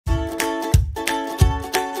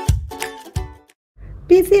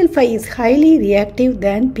PCl5 is highly reactive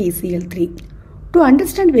than PCl3. To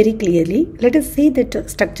understand very clearly, let us see the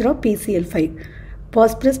structure of PCl5,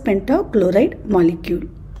 phosphorus pentachloride molecule.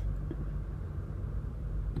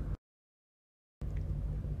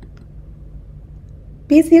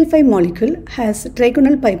 PCl5 molecule has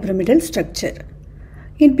trigonal bipyramidal structure.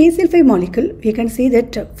 In PCl5 molecule, we can see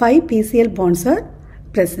that 5 PCl bonds are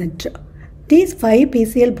present. These 5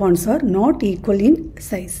 PCl bonds are not equal in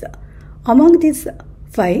size. Among these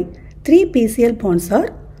 5, 3 PCl bonds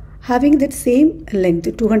are having that same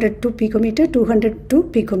length, 202 picometer, 202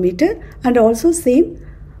 picometer, and also same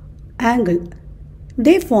angle.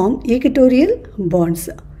 They form equatorial bonds.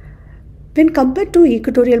 When compared to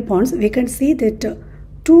equatorial bonds, we can see that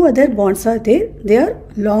 2 other bonds are there. They are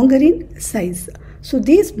longer in size. So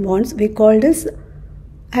these bonds we called as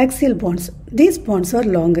axial bonds. These bonds are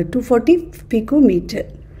longer, 240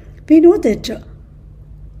 picometer. We know that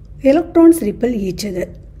electrons repel each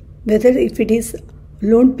other, whether if it is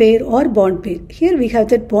lone pair or bond pair. Here we have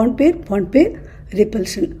that bond pair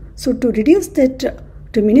repulsion. So to reduce that,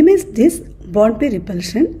 to minimize this bond pair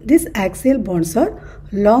repulsion, these axial bonds are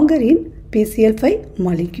longer in PCl5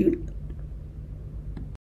 molecule.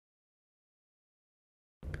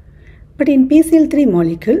 But in PCl3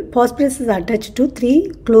 molecule, phosphorus is attached to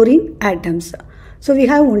 3 chlorine atoms. So we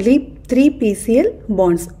have only 3 PCl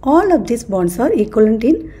bonds. All of these bonds are equivalent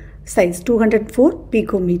in size, 204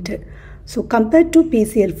 picometer. So compared to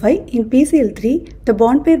PCl5, in PCl3, the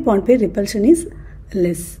bond pair repulsion is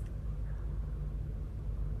less.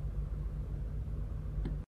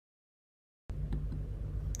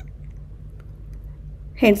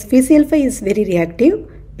 Hence, PCl5 is very reactive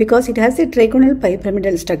because it has a trigonal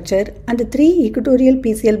bipyramidal structure and the 3 equatorial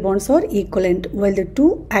PCl bonds are equivalent, while the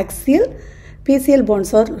 2 axial PCl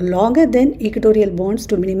bonds are longer than equatorial bonds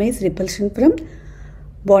to minimize repulsion from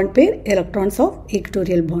bond pair electrons of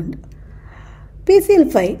equatorial bond.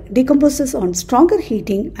 PCl5 decomposes on stronger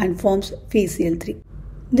heating and forms PCl3.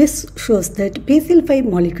 This shows that PCl5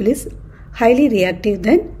 molecule is highly reactive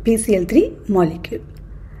than PCl3 molecule.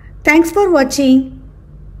 Thanks for watching.